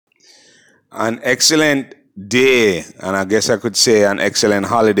An excellent day, and I guess I could say an excellent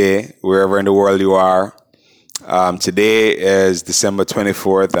holiday wherever in the world you are. Today is December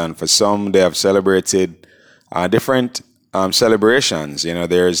 24th, and for some, they have celebrated different celebrations. You know,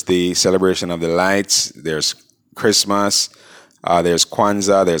 there's the celebration of the lights, there's Christmas, there's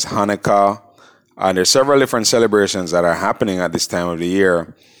Kwanzaa, there's Hanukkah, and there's several different celebrations that are happening at this time of the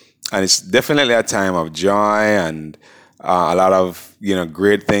year. And it's definitely a time of joy and a lot of,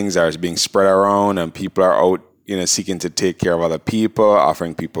 great things are being spread around, and people are out, seeking to take care of other people,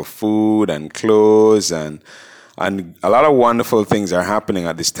 offering people food and clothes, and a lot of wonderful things are happening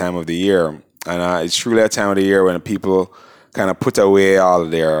at this time of the year. And it's truly a time of the year when people kind of put away all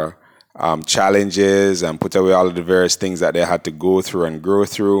of their challenges and put away all of the various things that they had to go through and grow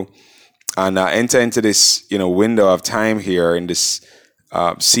through, and enter into this, window of time here in this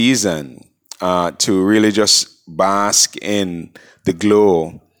season to really just bask in the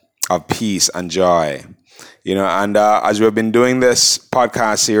glow of peace and joy. And as we've been doing this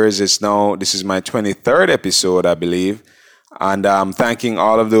podcast series, this is my 23rd episode, I believe. And I'm thanking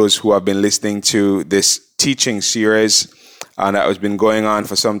all of those who have been listening to this teaching series that has been going on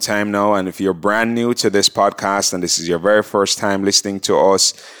for some time now. And if you're brand new to this podcast and this is your very first time listening to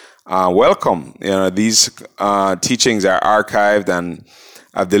us, welcome. These teachings are archived, and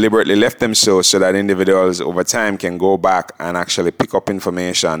I've deliberately left them so that individuals over time can go back and actually pick up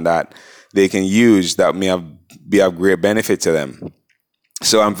information that they can use that may be of great benefit to them.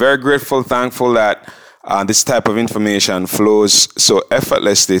 So I'm very grateful, thankful that this type of information flows so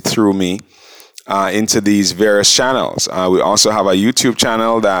effortlessly through me into these various channels. We also have a YouTube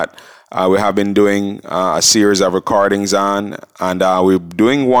channel that we have been doing a series of recordings on, and we're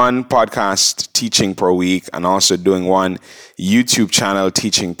doing one podcast teaching per week and also doing one YouTube channel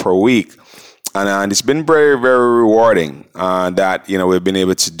teaching per week. And it's been very, very rewarding that, we've been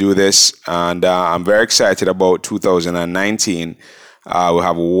able to do this. And I'm very excited about 2019. We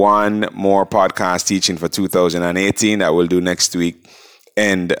have one more podcast teaching for 2018 that we'll do next week.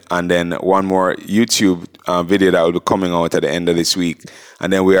 And then one more YouTube video that will be coming out at the end of this week.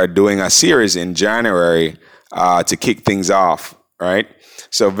 And then we are doing a series in January to kick things off, right?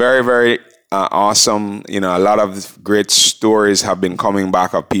 So very, very awesome. A lot of great stories have been coming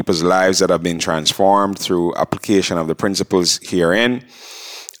back of people's lives that have been transformed through application of the principles herein.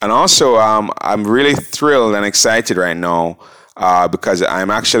 And also, I'm really thrilled and excited right now because I'm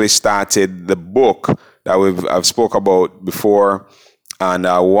actually started the book that I've spoke about before, and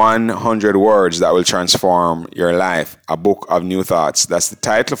 100 words that will transform your life, a book of new thoughts. That's the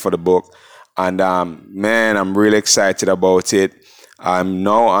title for the book. And man, I'm really excited about it. I'm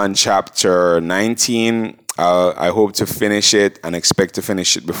now on chapter 19. I hope to finish it and expect to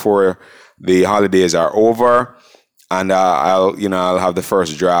finish it before the holidays are over. And I'll have the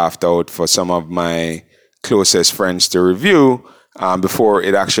first draft out for some of my closest friends to review before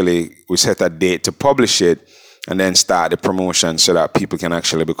we set a date to publish it, and then start the promotion so that people can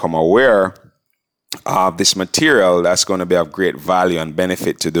actually become aware of this material that's going to be of great value and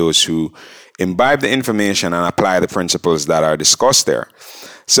benefit to those who imbibe the information and apply the principles that are discussed there.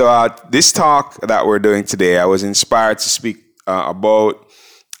 So this talk that we're doing today, I was inspired to speak about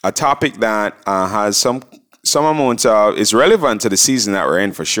a topic that has some amount of, is relevant to the season that we're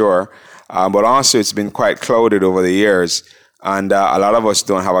in for sure, but also it's been quite clouded over the years, and a lot of us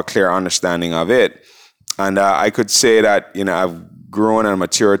don't have a clear understanding of it. And I could say that, I've grown and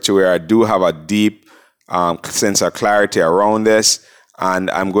matured to where I do have a deep sense of clarity around this. And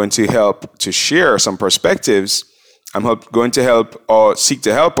I'm going to help to share some perspectives. I'm going to seek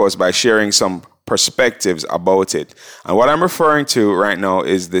to help us by sharing some perspectives about it. And what I'm referring to right now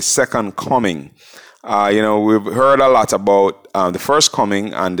is the second coming. We've heard a lot about the first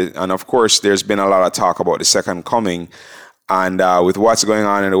coming. And of course, there's been a lot of talk about the second coming. And with what's going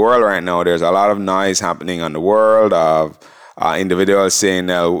on in the world right now, there's a lot of noise happening on the world of individuals saying,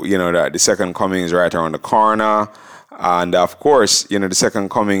 that the second coming is right around the corner. And of course, the second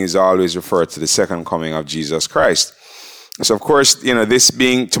coming is always referred to the second coming of Jesus Christ. So of course,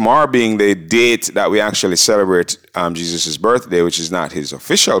 tomorrow being the date that we actually celebrate Jesus' birthday, which is not his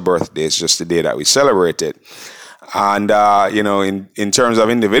official birthday, it's just the day that we celebrate it. And, in terms of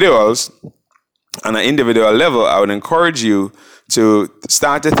individuals, on an individual level, I would encourage you to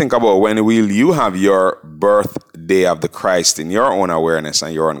start to think about when will you have your birthday of the Christ in your own awareness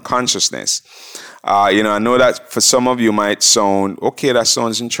and your own consciousness. I know that for some of you might sound, okay, that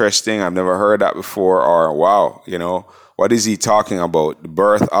sounds interesting. I've never heard that before. Or, wow, what is he talking about? The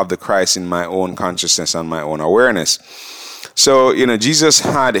birth of the Christ in my own consciousness and my own awareness. So, Jesus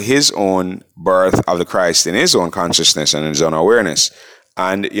had his own birth of the Christ in his own consciousness and his own awareness.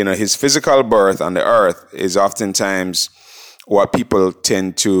 And, his physical birth on the earth is oftentimes what people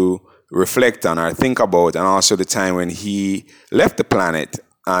tend to reflect on or think about, and also the time when he left the planet.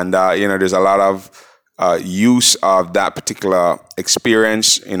 And, there's a lot of use of that particular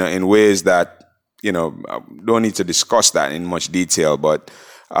experience, in ways that, don't need to discuss that in much detail, but,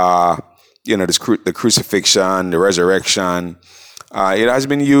 the crucifixion, the resurrection, it has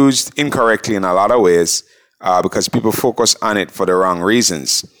been used incorrectly in a lot of ways because people focus on it for the wrong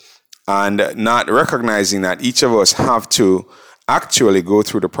reasons, and not recognizing that each of us have to actually go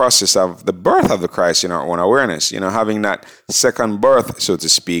through the process of the birth of the Christ in our own awareness, having that second birth, so to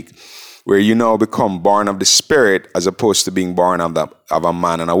speak, where you now become born of the Spirit as opposed to being born of a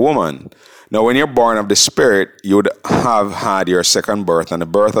man and a woman. Now, when you're born of the Spirit, you would have had your second birth, and the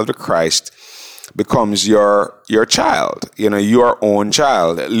birth of the Christ becomes your child, your own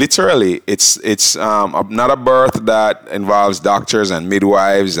child. Literally, it's not a birth that involves doctors and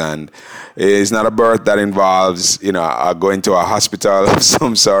midwives, and it's not a birth that involves going to a hospital of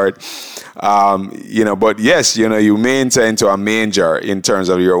some sort. But yes, you may enter into a manger in terms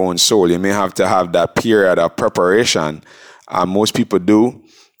of your own soul. You may have to have that period of preparation. Most people do,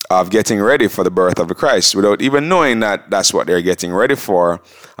 of getting ready for the birth of the Christ without even knowing that that's what they're getting ready for.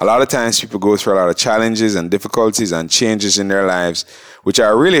 A lot of times people go through a lot of challenges and difficulties and changes in their lives, which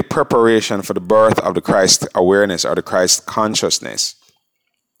are really preparation for the birth of the Christ awareness or the Christ consciousness.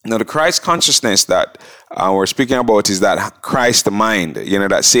 Now, the Christ consciousness that we're speaking about is that Christ mind,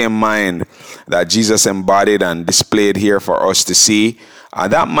 that same mind that Jesus embodied and displayed here for us to see.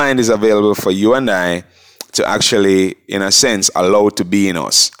 That mind is available for you and I to actually, in a sense, allow to be in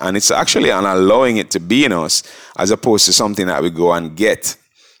us. And it's actually an allowing it to be in us as opposed to something that we go and get.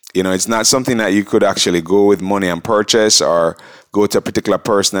 It's not something that you could actually go with money and purchase, or go to a particular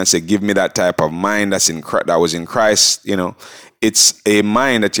person and say, give me that type of mind that was in Christ. It's a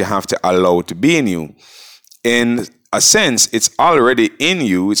mind that you have to allow to be in you. In a sense, it's already in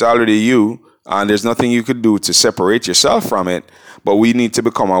you. It's already you. And there's nothing you could do to separate yourself from it. But we need to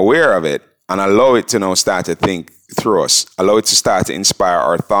become aware of it and allow it to now start to think through us. Allow it to start to inspire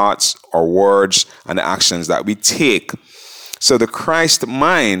our thoughts, our words, and the actions that we take. So the Christ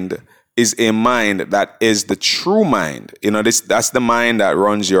mind is a mind that is the true mind. That's the mind that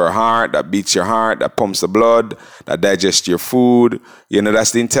runs your heart, that beats your heart, that pumps the blood, that digests your food.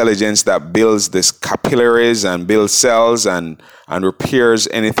 That's the intelligence that builds these capillaries and builds cells and repairs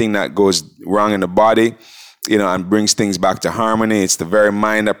anything that goes wrong in the body, and brings things back to harmony. It's the very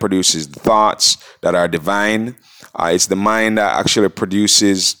mind that produces the thoughts that are divine. It's the mind that actually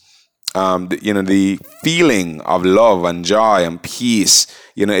produces the feeling of love and joy and peace.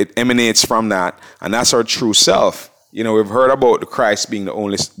 It emanates from that, and that's our true self. We've heard about the Christ being the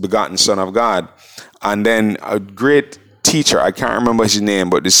only begotten Son of God, and then a great teacher, I can't remember his name,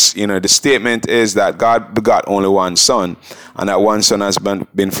 but this, the statement is that God begot only one Son, and that one Son has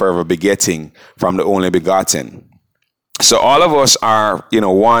been forever begetting from the only begotten. So all of us are,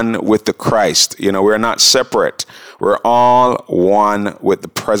 one with the Christ. We're not separate. We're all one with the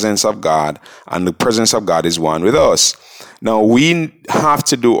presence of God, and the presence of God is one with us. Now, we have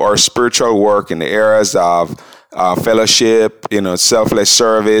to do our spiritual work in the areas of fellowship, selfless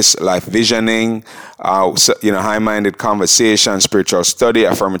service, life visioning, high-minded conversation, spiritual study,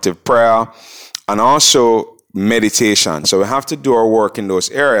 affirmative prayer, and also meditation. So we have to do our work in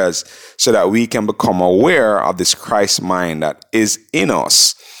those areas so that we can become aware of this Christ mind that is in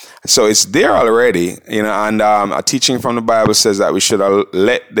us. So it's there already, and a teaching from the Bible says that we should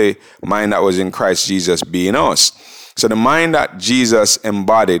let the mind that was in Christ Jesus be in us. So the mind that Jesus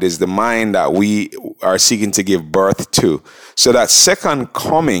embodied is the mind that we are seeking to give birth to. So that second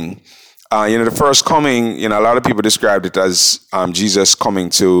coming, the first coming, a lot of people described it as Jesus coming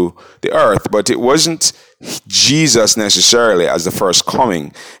to the earth, but it wasn't Jesus necessarily as the first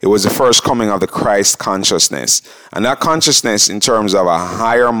coming. It was the first coming of the Christ consciousness. And that consciousness, in terms of a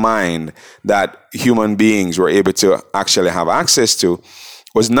higher mind that human beings were able to actually have access to,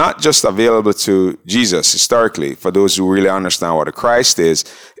 was not just available to Jesus historically. For those who really understand what a Christ is,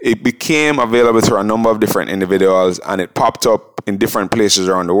 it became available to a number of different individuals, and it popped up in different places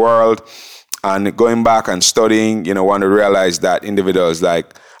around the world. And going back and studying, one would realize that individuals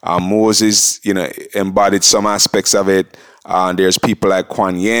like Moses, embodied some aspects of it. There's people like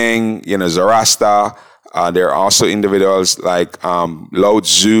Kuan Yin, Zoroaster. There are also individuals like Lao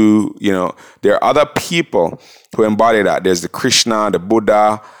Tzu. There are other people who embody that. There's the Krishna, the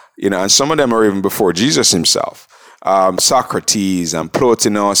Buddha, and some of them are even before Jesus himself. Socrates and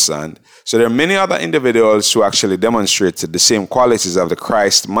Plotinus, and so there are many other individuals who actually demonstrated the same qualities of the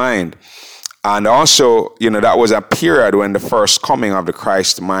Christ mind. And also, that was a period when the first coming of the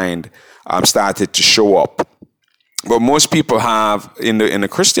Christ mind started to show up. But most people have, in the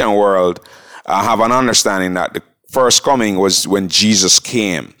Christian world, have an understanding that the first coming was when Jesus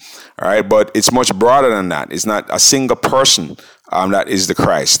came. All right, but it's much broader than that. It's not a single person that is the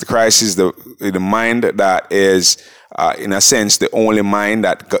Christ. The Christ is the mind that is, in a sense, the only mind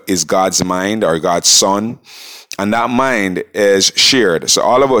that is God's mind or God's Son. And that mind is shared. So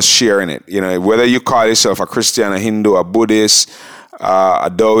all of us share in it. Whether you call yourself a Christian, a Hindu, a Buddhist,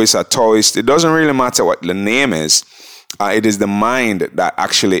 a Taoist, a Taoist, it doesn't really matter what the name is. It is the mind that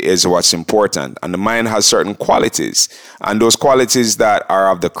actually is what's important. And the mind has certain qualities. And those qualities that are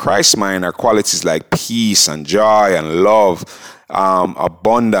of the Christ mind are qualities like peace and joy and love,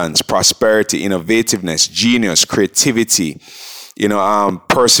 abundance, prosperity, innovativeness, genius, creativity,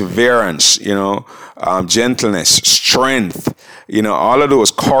 perseverance, gentleness, strength, all of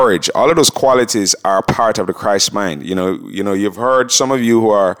those, courage, all of those qualities are part of the Christ mind. You've heard, some of you who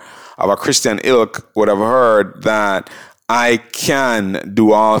are of a Christian ilk would have heard that I can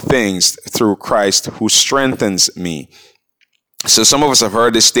do all things through Christ who strengthens me. So some of us have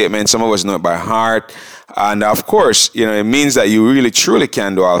heard this statement, some of us know it by heart. And of course, it means that you really truly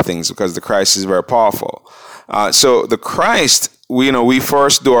can do all things because the Christ is very powerful. So the Christ, we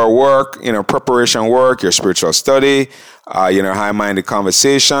first do our work, preparation work, your spiritual study, your high-minded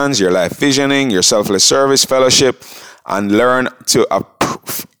conversations, your life visioning, your selfless service, fellowship, and learn to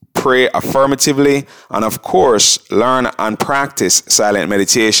pray affirmatively, and of course, learn and practice silent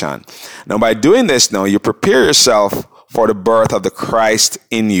meditation. Now, by doing this, you prepare yourself for the birth of the Christ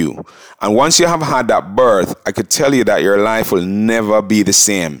in you. And once you have had that birth, I could tell you that your life will never be the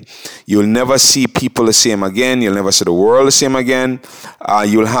same. You'll never see people the same again. You'll never see the world the same again.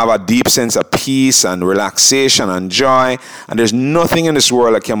 You'll have a deep sense of peace and relaxation and joy. And there's nothing in this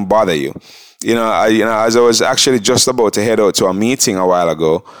world that can bother you. As I was actually just about to head out to a meeting a while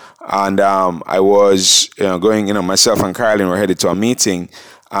ago, and I was going, myself and Carolyn were headed to a meeting,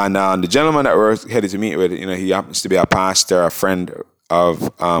 and the gentleman that we're headed to meet with, he happens to be a pastor, a friend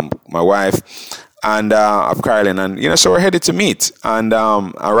of my wife, and of Carolyn, and so we're headed to meet, and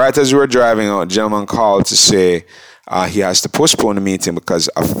right as we were driving out, the gentleman called to say he has to postpone the meeting because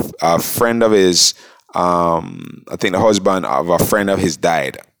a friend of his, I think the husband of a friend of his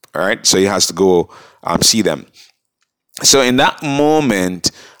died. All right, so he has to go see them. So in that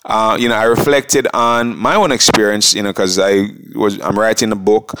moment, I reflected on my own experience, because I'm writing a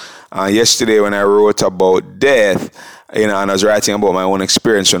book yesterday when I wrote about death, and I was writing about my own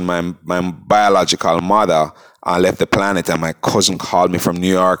experience when my biological mother left the planet, and my cousin called me from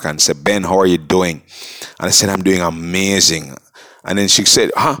New York and said, "Ben, how are you doing?" And I said, "I'm doing amazing." And then she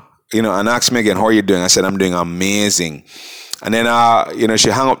said, and asked me again, "How are you doing?" I said, "I'm doing amazing." And then,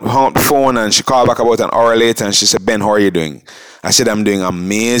 she hung up the phone and she called back about an hour later and she said, "Ben, how are you doing?" I said, "I'm doing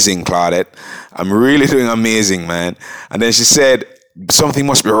amazing, Claudette. I'm really doing amazing, man." And then she said, "Something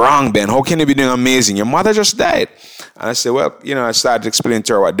must be wrong, Ben. How can you be doing amazing? Your mother just died." And I said, "Well, I started explaining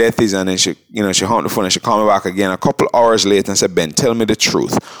to her what death is." And then she hung up the phone and she called me back again a couple hours later and said, "Ben, tell me the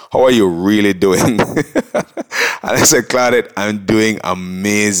truth. How are you really doing?" And I said, "Claudette, I'm doing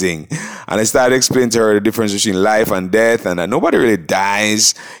amazing." And I started explaining to her the difference between life and death, and that nobody really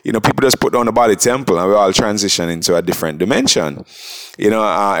dies. People just put down the body temple and we all transition into a different dimension.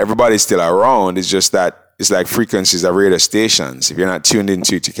 Everybody's still around. It's just that it's like frequencies of radio stations. If you're not tuned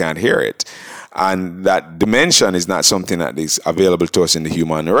into it, you can't hear it. And that dimension is not something that is available to us in the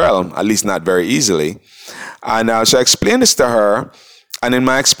human realm, at least not very easily. And so I explained this to her. And in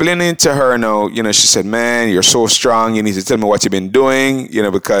my explaining to her, she said, "Man, you're so strong. You need to tell me what you've been doing,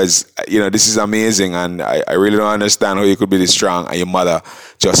 because, this is amazing. And I really don't understand how you could be this strong. And your mother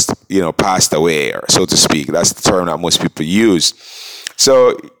just, passed away, or so to speak." That's the term that most people use.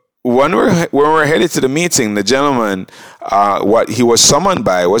 So when we're headed to the meeting, the gentleman, what he was summoned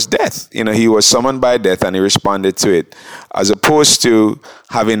by was death. He was summoned by death and he responded to it, as opposed to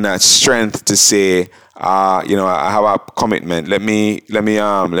having that strength to say, I have a commitment. Let me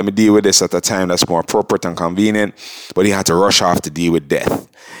deal with this at a time that's more appropriate and convenient. But he had to rush off to deal with death.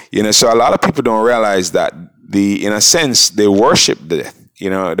 So a lot of people don't realize that in a sense, they worship death.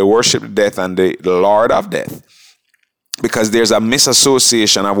 They worship death and the Lord of death, because there's a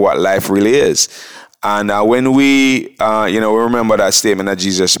misassociation of what life really is. And when we remember that statement that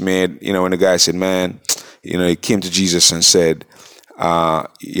Jesus made, when the guy said, "Man," he came to Jesus and said,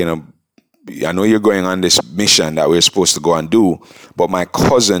 I know you're going on this mission that we're supposed to go and do, but my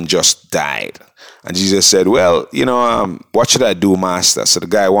cousin just died. And Jesus said, well, what should I do, master? So the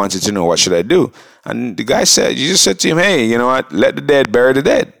guy wanted to know, what should I do? And Jesus said to him, hey, you know what? Let the dead bury the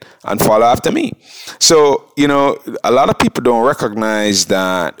dead and follow after me. So, a lot of people don't recognize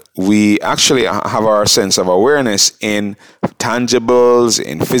that we actually have our sense of awareness in tangibles,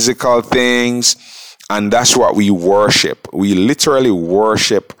 in physical things, and that's what we worship. We literally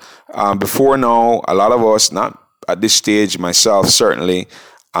worship. Before now, a lot of us, not at this stage, myself certainly,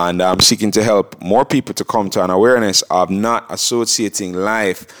 and I'm seeking to help more people to come to an awareness of not associating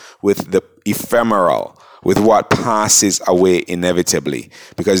life with the ephemeral, with what passes away inevitably,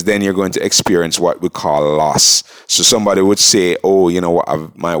 because then you're going to experience what we call loss. So somebody would say, oh,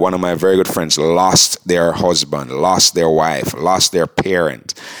 one of my very good friends lost their husband, lost their wife, lost their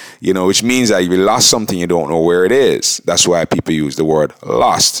parent, which means that you lost something, you don't know where it is. That's why people use the word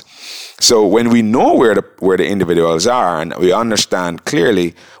lost. So when we know where the individuals are and we understand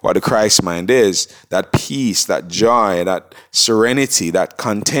clearly what the Christ mind is, that peace, that joy, that serenity, that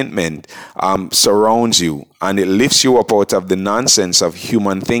contentment surrounds you, and it lifts you up out of the nonsense of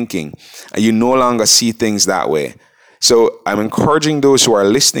human thinking, and you no longer see things that way. So I'm encouraging those who are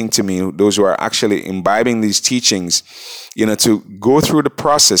listening to me, those who are actually imbibing these teachings, to go through the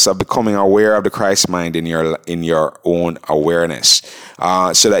process of becoming aware of the Christ mind in your own awareness,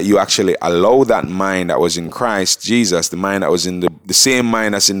 so that you actually allow that mind that was in Christ Jesus, the mind that was in the same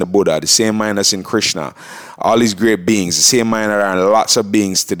mind that's in the Buddha, the same mind that's in Krishna, all these great beings, the same mind that are in lots of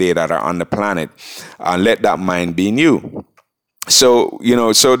beings today that are on the planet, and let that mind be in you. So,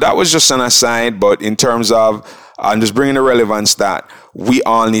 so that was just an aside, but in terms of, I'm just bringing the relevance that we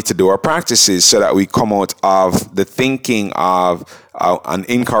all need to do our practices so that we come out of the thinking of an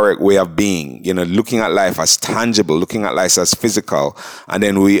incorrect way of being, looking at life as tangible, looking at life as physical. And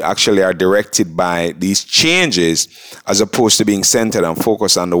then we actually are directed by these changes as opposed to being centered and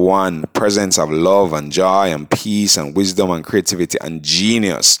focused on the one presence of love and joy and peace and wisdom and creativity and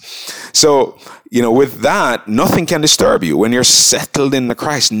genius. So, with that, nothing can disturb you. When you're settled in the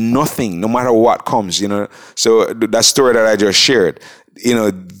Christ, nothing, no matter what comes, So that story that I just shared,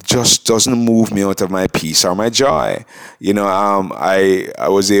 just doesn't move me out of my peace or my joy. I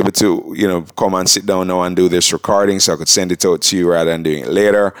was able to, come and sit down now and do this recording so I could send it out to you rather than doing it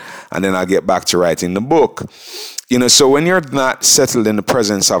later. And then I'll get back to writing the book. So when you're not settled in the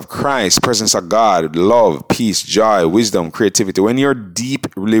presence of Christ, presence of God, love, peace, joy, wisdom, creativity, when you're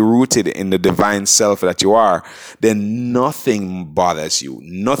deeply rooted in the divine self that you are, then nothing bothers you.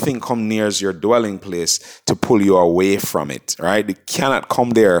 Nothing comes near your dwelling place to pull you away from it, right? It cannot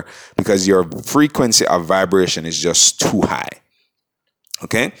come there because your frequency of vibration is just too high.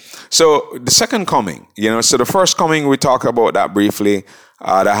 Okay? So the second coming, so the first coming, we talk about that briefly,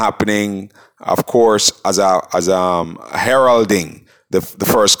 that happening, of course, as a heralding the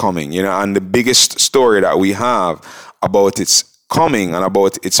first coming, and the biggest story that we have about its coming and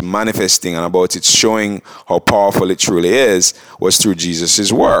about its manifesting and about its showing how powerful it truly is was through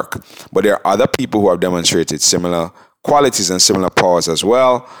Jesus's work. But there are other people who have demonstrated similar qualities and similar powers as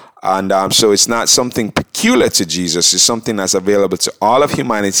well. And so it's not something peculiar to Jesus. It's something that's available to all of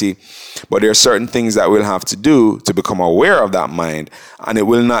humanity. But there are certain things that we'll have to do to become aware of that mind. And it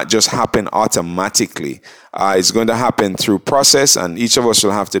will not just happen automatically. It's going to happen through process, and each of us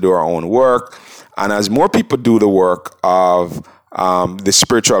will have to do our own work. And as more people do the work of the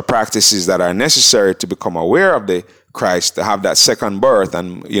spiritual practices that are necessary to become aware of the Christ, to have that second birth,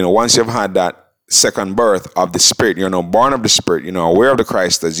 and once you've had that second birth of the Spirit, you're now born of the Spirit, aware of the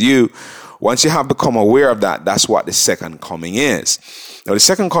Christ as you. Once you have become aware of that, that's what the second coming is. Now, the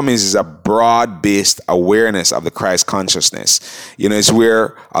second coming is a broad-based awareness of the Christ consciousness. It's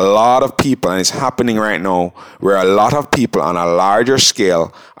where a lot of people, and it's happening right now, where a lot of people on a larger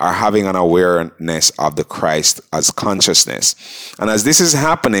scale are having an awareness of the Christ as consciousness. And as this is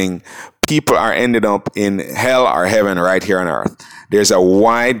happening, people are ending up in hell or heaven right here on earth. There's a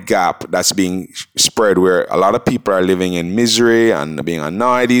wide gap that's being spread where a lot of people are living in misery and being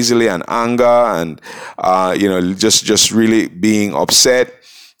annoyed easily and anger and, just really being upset.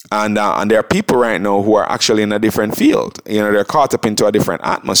 And there are people right now who are actually in a different field. They're caught up into a different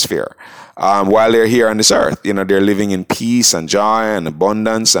atmosphere. While they're here on this earth, they're living in peace and joy and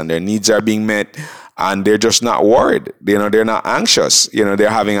abundance, and their needs are being met. And they're just not worried. They're not anxious. They're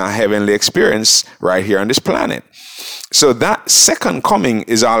having a heavenly experience right here on this planet. So that second coming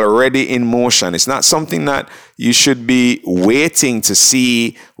is already in motion. It's not something that you should be waiting to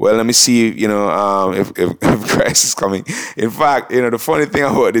see. Well, let me see, if Christ is coming. In fact, the funny thing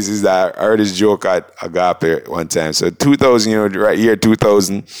about this is that I heard this joke at Agape one time. So 2000, right here,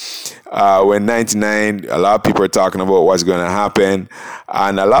 2000, when 99, a lot of people are talking about what's going to happen.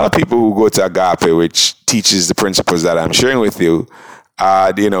 And a lot of people who go to Agape, which teaches the principles that I'm sharing with you,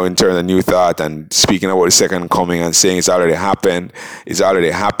 in terms of new thought and speaking about the second coming and saying it's already happened, it's already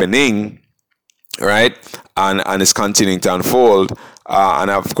happening, right? And it's continuing to unfold.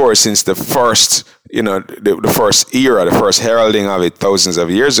 And of course, since the first, the first era, the first heralding of it thousands of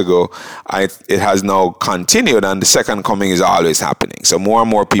years ago, it has now continued, and the second coming is always happening. So more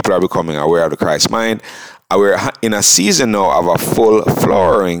and more people are becoming aware of the Christ mind. We're in a season now of a full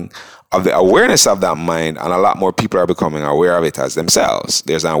flowering of the awareness of that mind, and a lot more people are becoming aware of it as themselves.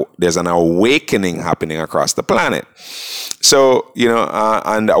 There's an awakening happening across the planet. So,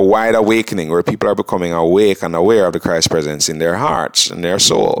 and a wide awakening where people are becoming awake and aware of the Christ presence in their hearts and their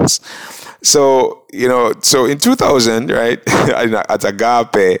souls. So, so in 2000, right, at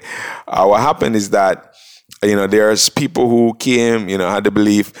Agape, what happened is that, there's people who came, had the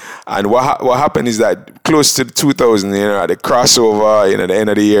belief. And what happened is that close to 2000, at the crossover, the end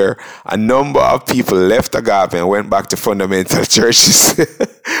of the year, a number of people left Agape and went back to fundamental churches,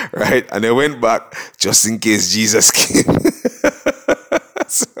 right? And they went back just in case Jesus came.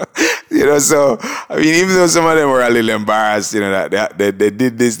 So, even though some of them were a little embarrassed, that they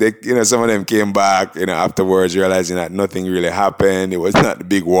did this, some of them came back, afterwards realizing that nothing really happened. It was not the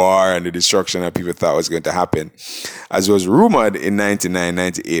big war and the destruction that people thought was going to happen, as was rumored in 99,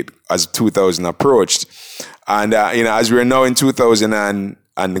 98, as 2000 approached. And, as we're now in 2000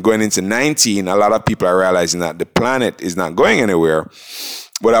 and going into 19, a lot of people are realizing that the planet is not going anywhere.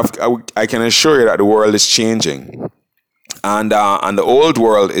 But I can assure you that the world is changing. And the old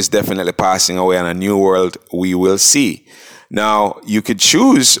world is definitely passing away, and a new world we will see. Now, you could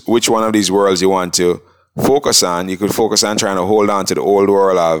choose which one of these worlds you want to focus on. You could focus on trying to hold on to the old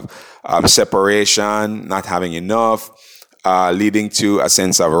world of separation, not having enough, leading to a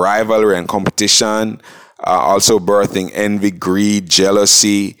sense of rivalry and competition, also birthing envy, greed,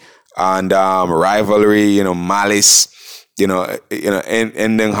 jealousy, and rivalry, malice,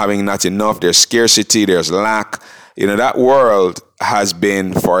 and then having not enough. There's scarcity, there's lack. That world has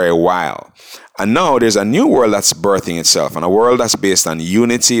been for a while. And now there's a new world that's birthing itself, and a world that's based on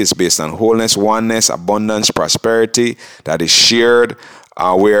unity, it's based on wholeness, oneness, abundance, prosperity, that is shared,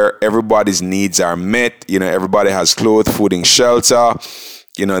 where everybody's needs are met. Everybody has clothes, food, and shelter.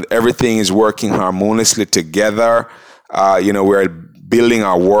 Everything is working harmoniously together. We're building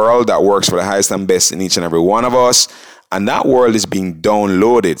a world that works for the highest and best in each and every one of us. And that world is being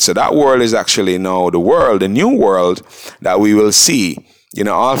downloaded. So that world is actually now the new world that we will see.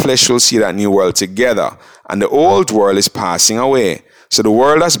 All flesh will see that new world together. And the old world is passing away. So the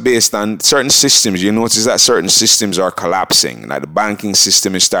world that's based on certain systems, you notice that certain systems are collapsing. Like the banking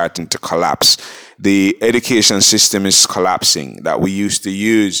system is starting to collapse. The education system is collapsing that we used to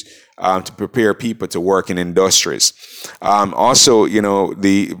use to prepare people to work in industries. Also,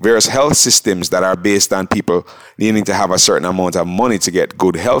 the various health systems that are based on people needing to have a certain amount of money to get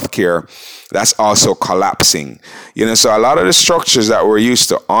good health care, that's also collapsing. So a lot of the structures that were used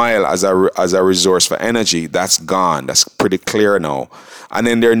to oil as a resource for energy, that's gone. That's pretty clear now. And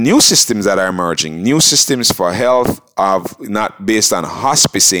then there are new systems that are emerging, new systems for health, of not based on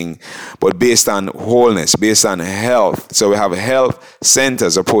hospicing, but based on wholeness, based on health. So we have health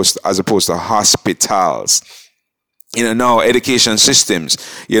centers as opposed to hospitals. Now education systems,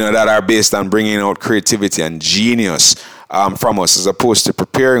 that are based on bringing out creativity and genius from us, as opposed to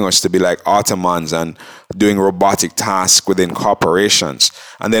preparing us to be like Ottomans and doing robotic tasks within corporations.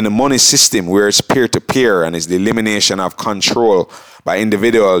 And then the money system, where it's peer-to-peer and is the elimination of control by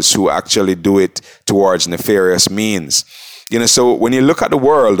individuals who actually do it towards nefarious means. So when you look at the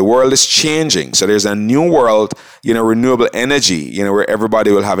world is changing. So there's a new world, renewable energy, where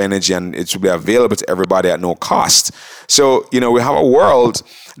everybody will have energy and it will be available to everybody at no cost. So, we have a world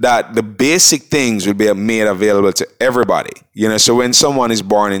that the basic things will be made available to everybody. So when someone is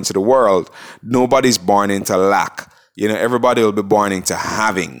born into the world, nobody's born into lack. Everybody will be born into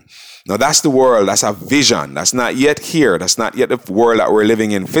having. Now that's the world, that's a vision. That's not yet here. That's not yet the world that we're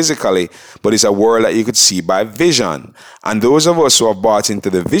living in physically, but it's a world that you could see by vision. And those of us who have bought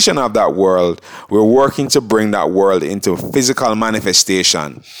into the vision of that world, we're working to bring that world into physical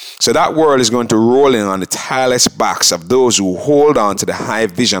manifestation. So that world is going to roll in on the tireless backs of those who hold on to the high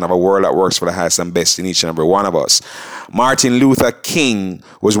vision of a world that works for the highest and best in each and every one of us. Martin Luther King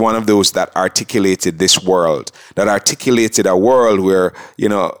was one of those that articulated this world, that articulated a world where,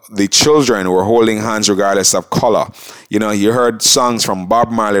 the children were holding hands regardless of color. You heard songs from Bob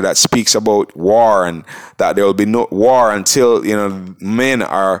Marley that speaks about war and that there will be no war until, men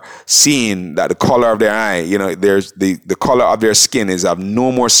are seeing that the color of their eye, there's the color of their skin is of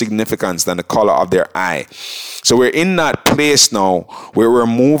no more significance than the color of their eye. So we're in that place now where we're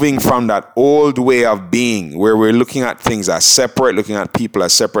moving from that old way of being, where we're looking at things as separate, looking at people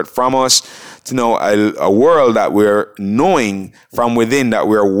as separate from us, to know a world that we're knowing from within that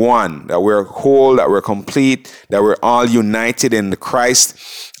we're one, that we're whole, that we're complete, that we're all united in the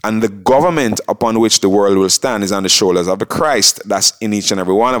Christ. And the government upon which the world will stand is on the shoulders of the Christ that's in each and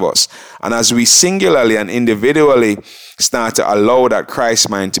every one of us. And as we singularly and individually start to allow that Christ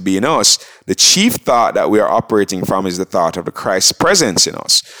mind to be in us, the chief thought that we are operating from is the thought of the Christ presence in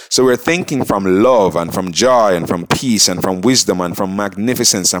us. So we're thinking from love and from joy and from peace and from wisdom and from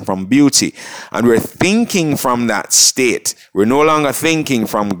magnificence and from beauty. And we're thinking from that state. We're no longer thinking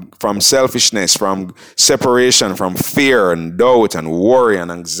from selfishness, from separation, from fear and doubt and worry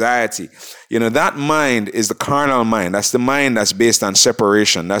and anxiety. That mind is the carnal mind. That's the mind that's based on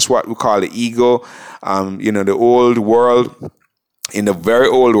separation. That's what we call the ego. The old world, in the very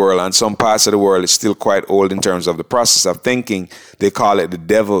old world, and some parts of the world is still quite old in terms of the process of thinking. They call it the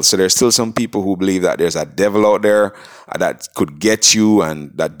devil. So there's still some people who believe that there's a devil out there that could get you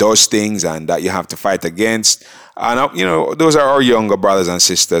and that does things and that you have to fight against. And, those are our younger brothers and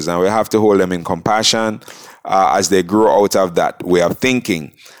sisters, and we have to hold them in compassion as they grow out of that way of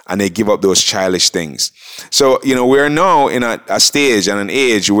thinking and they give up those childish things. So, we're now in a stage and an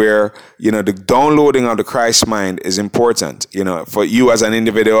age where, the downloading of the Christ mind is important, for you as an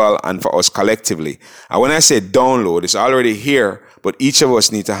individual and for us collectively. And when I say download, it's already here, but each of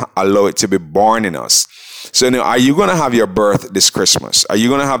us need to allow it to be born in us. So, are you going to have your birth this Christmas? Are you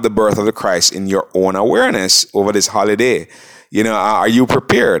going to have the birth of the Christ in your own awareness over this holiday? Are you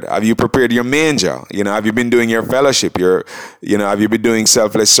prepared? Have you prepared your manger? Have you been doing your fellowship? Have you been doing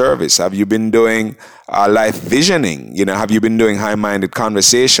selfless service? Have you been doing life visioning? Have you been doing high-minded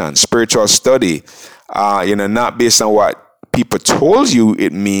conversation, spiritual study? Not based on what people told you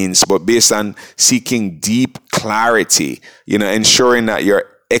it means, but based on seeking deep clarity, ensuring that you're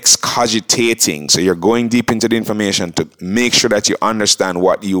excogitating. So you're going deep into the information to make sure that you understand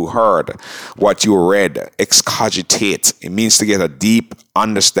what you heard, what you read. Excogitate. It means to get a deep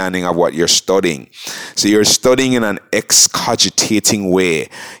understanding of what you're studying. So you're studying in an excogitating way.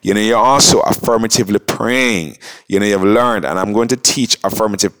 You're also affirmatively praying. You've learned, and I'm going to teach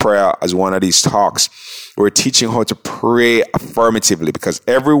affirmative prayer as one of these talks. We're teaching how to pray affirmatively because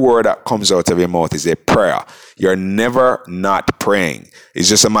every word that comes out of your mouth is a prayer. You're never not praying. It's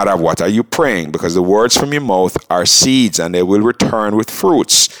just a matter of what are you praying, because the words from your mouth are seeds and they will return with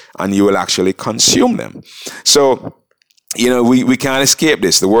fruits and you will actually consume them. So, we can't escape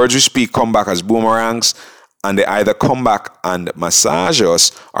this. The words we speak come back as boomerangs, and they either come back and massage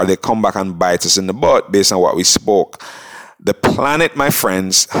us or they come back and bite us in the butt based on what we spoke. The planet, my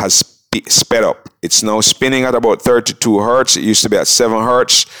friends, has sped up. It's now spinning at about 32 hertz. It used to be at 7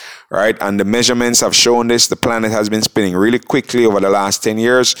 hertz, right? And the measurements have shown this. The planet has been spinning really quickly over the last 10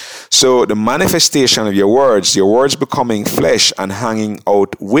 years. So the manifestation of your words becoming flesh and hanging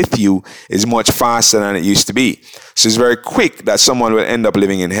out with you is much faster than it used to be. So it's very quick that someone will end up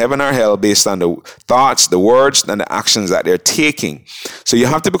living in heaven or hell based on the thoughts, the words, and the actions that they're taking. So you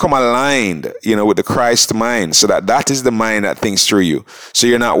have to become aligned, with the Christ mind, so that is the mind that thinks through you. So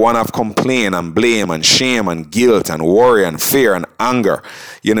you're not one of complaint and blame and shame and guilt and worry and fear and anger.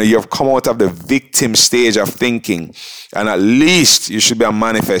 You've come out of the victim stage of thinking, and at least you should be a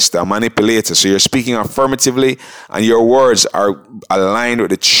manifester, a manipulator. So you're speaking affirmatively, and your words are aligned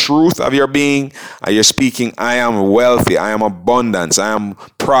with the truth of your being, and you're speaking, I am wealthy, I am abundance, I am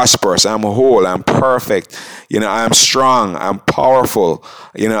prosperous, I am whole, I am perfect, I am strong, I'm powerful,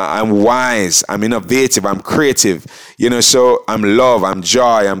 I'm wise, I'm innovative, I'm creative, so I'm love, I'm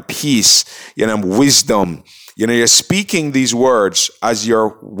joy, I'm peace, I'm wisdom. You're speaking these words as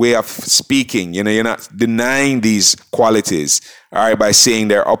your way of speaking. You're not denying these qualities, all right, by saying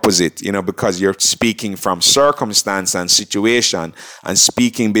they're opposite, because you're speaking from circumstance and situation and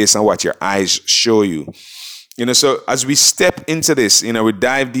speaking based on what your eyes show you. So as we step into this, we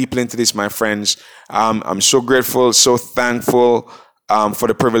dive deeply into this, my friends. I'm so grateful, so thankful for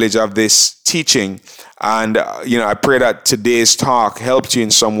the privilege of this teaching. And, I pray that today's talk helped you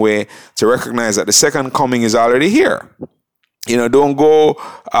in some way to recognize that the second coming is already here. Don't go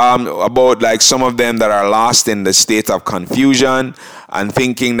about like some of them that are lost in the state of confusion and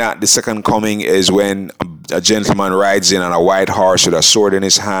thinking that the second coming is when a gentleman rides in on a white horse with a sword in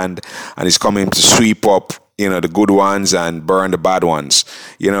his hand and he's coming to sweep up, the good ones and burn the bad ones.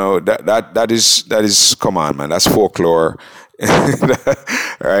 That is come on, man. That's folklore.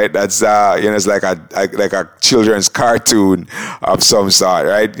 Right? That's it's like a children's cartoon of some sort,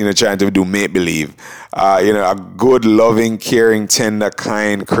 right? Trying to do make believe. A good, loving, caring, tender,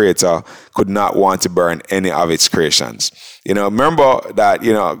 kind creator could not want to burn any of its creations. Remember that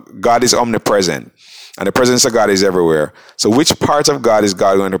God is omnipresent. And the presence of God is everywhere. So which part of God is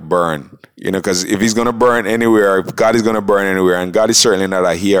God going to burn? Because if he's going to burn anywhere, if God is going to burn anywhere, and God is certainly not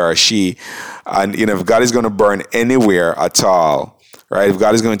a he or a she, and if God is going to burn anywhere at all, right? If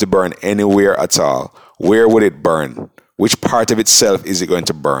God is going to burn anywhere at all, where would it burn? Which part of itself is it going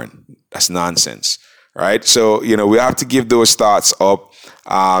to burn? That's nonsense, right? So, we have to give those thoughts up,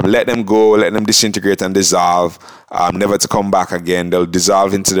 let them go, let them disintegrate and dissolve, never to come back again. They'll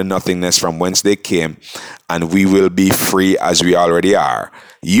dissolve into the nothingness from whence they came, and we will be free as we already are.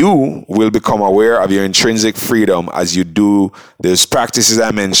 You will become aware of your intrinsic freedom as you do those practices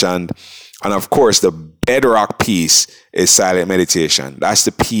I mentioned. And of course, the bedrock piece is silent meditation. That's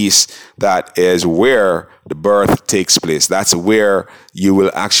the piece that is where the birth takes place. That's where you will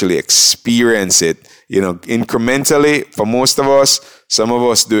actually experience it, incrementally. For most of us, some of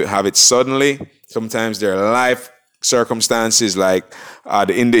us do have it suddenly. Sometimes there are life circumstances like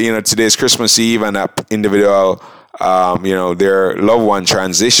today's Christmas Eve and that individual, their loved one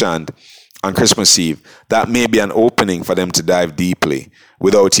transitioned on Christmas Eve. That may be an opening for them to dive deeply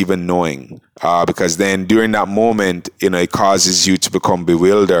without even knowing. Because then during that moment, it causes you to become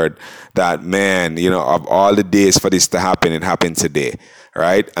bewildered that, man, of all the days for this to happen, it happened today,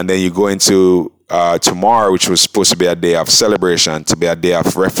 right? And then you go into tomorrow, which was supposed to be a day of celebration, to be a day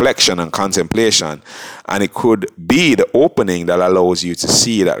of reflection and contemplation. And it could be the opening that allows you to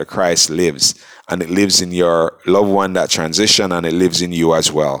see that the Christ lives. And it lives in your loved one that transition, and it lives in you as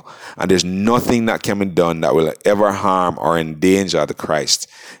well. And there's nothing that can be done that will ever harm or endanger the Christ.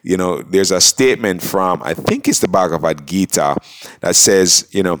 There's a statement from, I think it's the Bhagavad Gita, that says,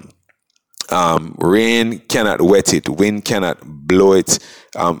 rain cannot wet it, wind cannot blow it.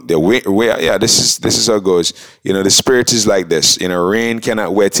 This is how it goes. The spirit is like this. Rain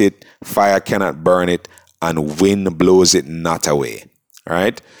cannot wet it, fire cannot burn it, and wind blows it not away. All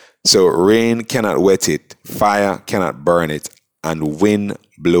right. So rain cannot wet it, fire cannot burn it, and wind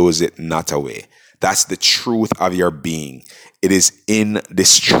blows it not away. That's the truth of your being. It is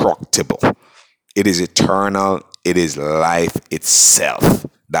indestructible. It is eternal. It is life itself.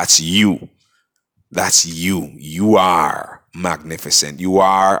 That's you. That's you. You are magnificent. You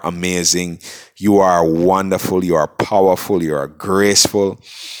are amazing. You are wonderful. You are powerful. You are graceful.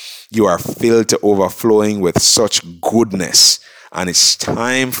 You are filled to overflowing with such goodness. And it's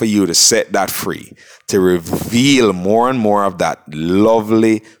time for you to set that free, to reveal more and more of that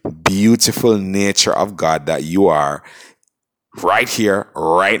lovely, beautiful nature of God that you are right here,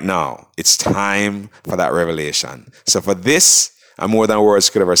 right now. It's time for that revelation. So for this, and more than words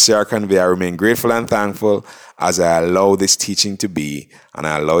could ever say or convey, I remain grateful and thankful as I allow this teaching to be, and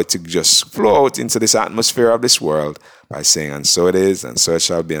I allow it to just flow out into this atmosphere of this world by saying, and so it is, and so it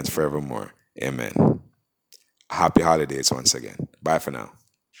shall be, and forevermore. Amen. Happy holidays once again. Bye for now.